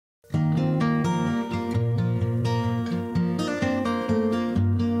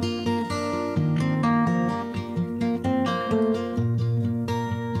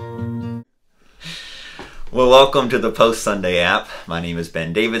Well, welcome to the Post Sunday app. My name is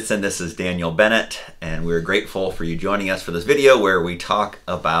Ben Davidson. This is Daniel Bennett, and we're grateful for you joining us for this video where we talk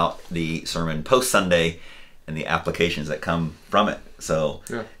about the sermon Post Sunday and the applications that come from it. So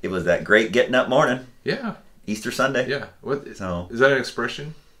It was that great getting up morning. Yeah. Easter Sunday. Yeah. What? So is that an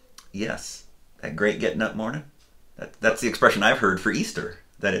expression? Yes, that great getting up morning. That's the expression I've heard for Easter.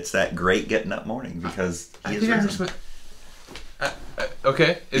 That it's that great getting up morning because he is risen.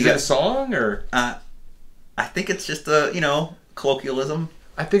 Okay. Is it a song or? I think it's just a colloquialism.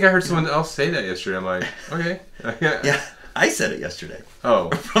 I think I heard someone else say that yesterday. I'm like, okay. Yeah, I said it yesterday.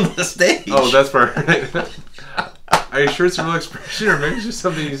 Oh, from the stage. Oh, that's perfect. Are you sure it's a real expression, or maybe it's just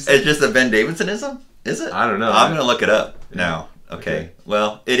something you said? It's just a Ben Davidsonism, is it? I don't know. I'm gonna look it up now. Okay.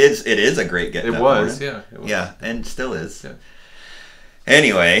 Well, it is a great getting up morning. Yeah. It was. Yeah, and still is. Yeah.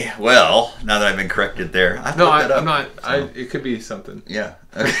 Anyway, well, now that I've been corrected there, I'm not. It could be something. Yeah,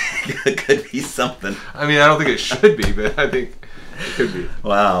 it could be something. I mean, I don't think it should be, but I think it could be.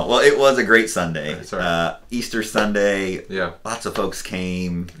 Wow. Well, it was a great Sunday. That's right. Easter Sunday. Yeah. Lots of folks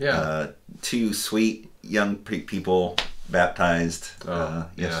came. Yeah. Two sweet young people baptized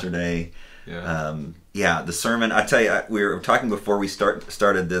yesterday. Yeah. The sermon. I tell you, we were talking before we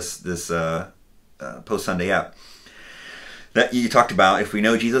started this Post Sunday app. That you talked about, if we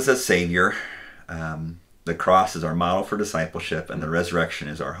know Jesus as Savior, the cross is our model for discipleship, and the resurrection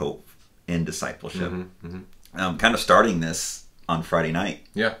is our hope in discipleship. Kind of starting this on Friday night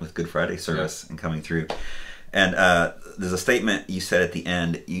with Good Friday service and coming through. And there's a statement you said at the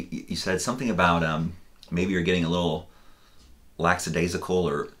end. You said something about maybe you're getting a little lackadaisical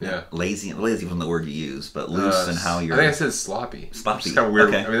or lazy from the word you use, but loose in how you're... I think I said sloppy. Sloppy. It's kind of weird.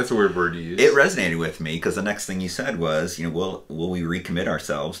 Okay. I mean, that's a weird word to use. It resonated with me because the next thing you said was, will we recommit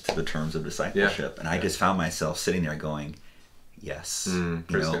ourselves to the terms of discipleship? And I just found myself sitting there going, yes.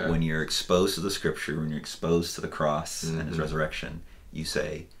 When you're exposed to the Scripture, when you're exposed to the cross and His resurrection, you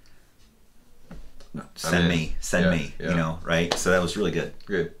say, send me, right? So that was really good.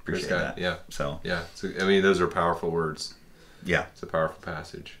 Good. Appreciate that. Yeah. So I mean, those are powerful words. Yeah. It's a powerful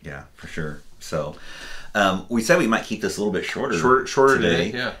passage. Yeah, for sure. So we said we might keep this a little bit shorter today.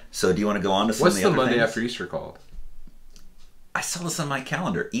 Yeah. So do you want to go on to some What's of the other Monday things? after Easter called? I saw this on my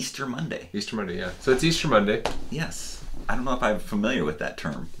calendar. Easter Monday. Easter Monday, yeah. So it's Easter Monday. Yes. I don't know if I'm familiar with that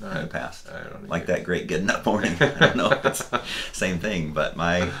term in the past. I don't like that great getting up morning. I don't know if it's the same thing, but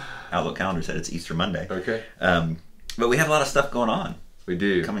my Outlook calendar said it's Easter Monday. Okay. But we have a lot of stuff going on. We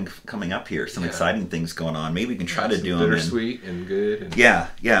do. Coming up here. Some exciting things going on. Maybe we can try to do them bittersweet and good. And... Yeah.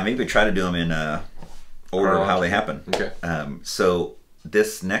 Maybe we try to do them in order of how they happen. Okay. So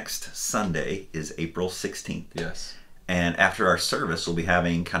this next Sunday is April 16th. Yes. And after our service, we'll be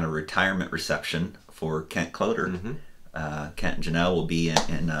having kind of a retirement reception for Kent Cloder. Kent and Janelle will be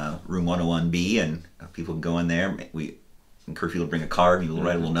in room 101B, and people can go in there. We encourage people to bring a card. You'll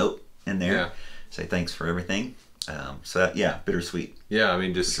write a little note in there. Yeah. Say thanks for everything. Bittersweet. Yeah, I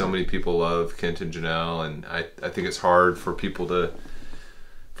mean, just so many people love Kent and Janelle, and I think it's hard for people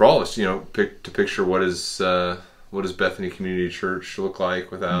for all of us, to picture what does Bethany Community Church look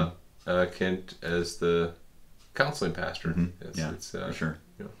like without Kent as the counseling pastor. It's for sure.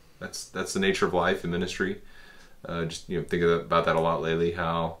 That's the nature of life and ministry. Just think about that a lot lately.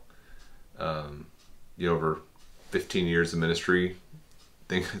 How over 15 years of ministry,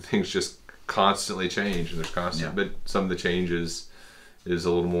 things just constantly change, and there's constant. But some of the changes is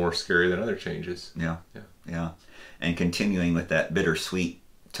a little more scary than other changes. Yeah. And continuing with that bittersweet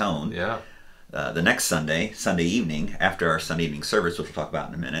tone. Yeah. The next Sunday evening, after our Sunday evening service, which we'll talk about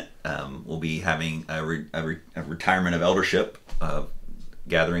in a minute, we'll be having a retirement of eldership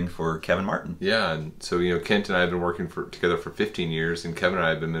gathering for Kevin Martin. Yeah, and so Kent and I have been working together for 15 years, and Kevin and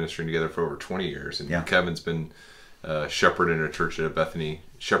I have been ministering together for over 20 years. And Kevin's been shepherding a church at Bethany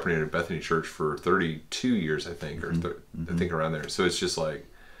Church for 32 years, I think, or I think around there. So it's just like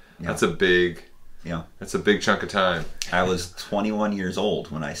that's a big chunk of time. I was 21 years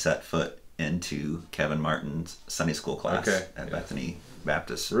old when I set foot into Kevin Martin's Sunday school class at Bethany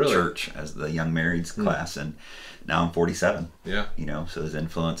Baptist Church as the young marrieds class, and now I'm 47. Yeah. So his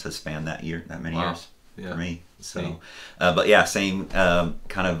influence has spanned that many years for me. So, same kind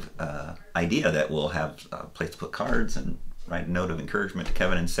of idea that we'll have a place to put cards and write a note of encouragement to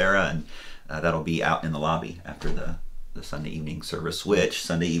Kevin and Sarah, and that'll be out in the lobby after the Sunday evening service, which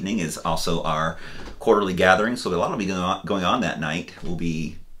Sunday evening is also our quarterly gathering. So a lot will be going on that night. We'll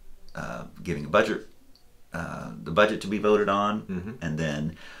be giving a budget, the budget to be voted on, and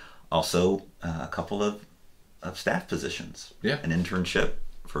then also a couple of staff positions. An internship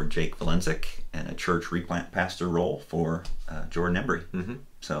for Jake Valensic and a church replant pastor role for Jordan Embry.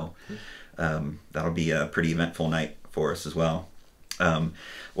 So that'll be a pretty eventful night for us as well.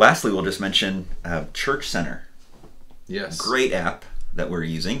 Lastly, we'll just mention Church Center. Yes. Great app that we're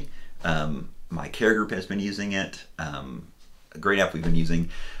using. My care group has been using it. A great app we've been using.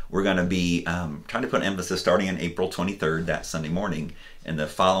 We're going to be trying to put an emphasis starting on April 23rd, that Sunday morning, and the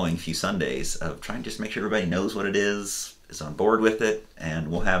following few Sundays of trying to just make sure everybody knows what it is on board with it, and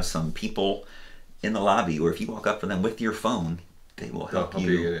we'll have some people in the lobby where if you walk up to them with your phone, they will help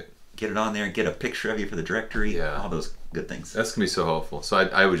you get it on there, get a picture of you for the directory, all those good things. That's going to be so helpful. So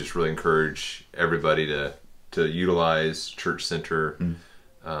I would just really encourage everybody to utilize Church Center.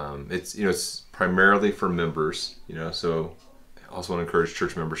 It's it's primarily for members, so I also want to encourage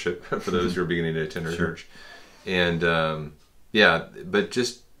church membership for those who are beginning to attend our church. And but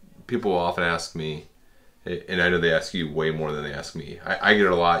just people will often ask me, and I know they ask you way more than they ask me. I get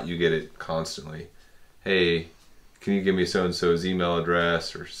it a lot. You get it constantly. Hey, can you give me so-and-so's email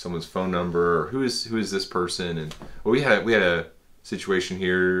address or someone's phone number, or who is this person? And we had a situation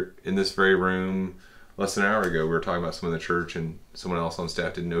here in this very room less than an hour ago. We were talking about someone in the church, and someone else on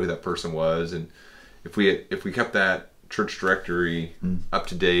staff didn't know who that person was. And if we kept that church directory up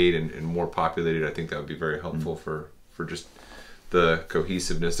to date and more populated, I think that would be very helpful for just the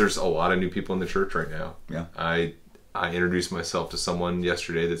cohesiveness. There's a lot of new people in the church right now. Yeah. I introduced myself to someone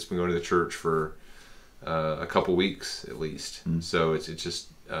yesterday that's been going to the church for a couple weeks at least. So it's just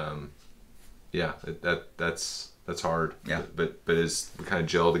that's hard. Yeah. But as we kind of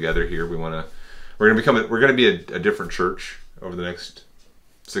gel together here, we're gonna be a different church over the next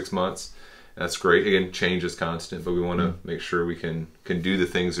 6 months. That's great. Again, change is constant, but we want to make sure we can do the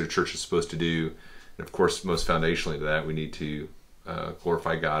things that a church is supposed to do. And of course, most foundationally to that, we need to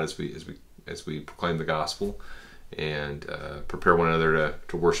glorify God as we proclaim the gospel and prepare one another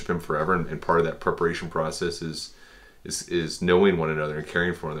to worship Him forever. And part of that preparation process is knowing one another and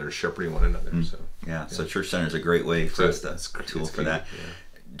caring for one another, shepherding one another. So Church Center is a great way for us to tool for that. Yeah.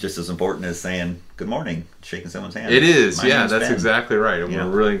 Just as important as saying good morning, shaking someone's hand. It is, that's Ben. Exactly right. And we're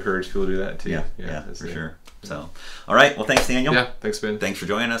really encourage people to do that too. Yeah, for sure. So, all right. Well, thanks, Daniel. Yeah, thanks, Ben. Thanks for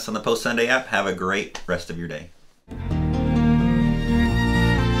joining us on the Post Sunday app. Have a great rest of your day.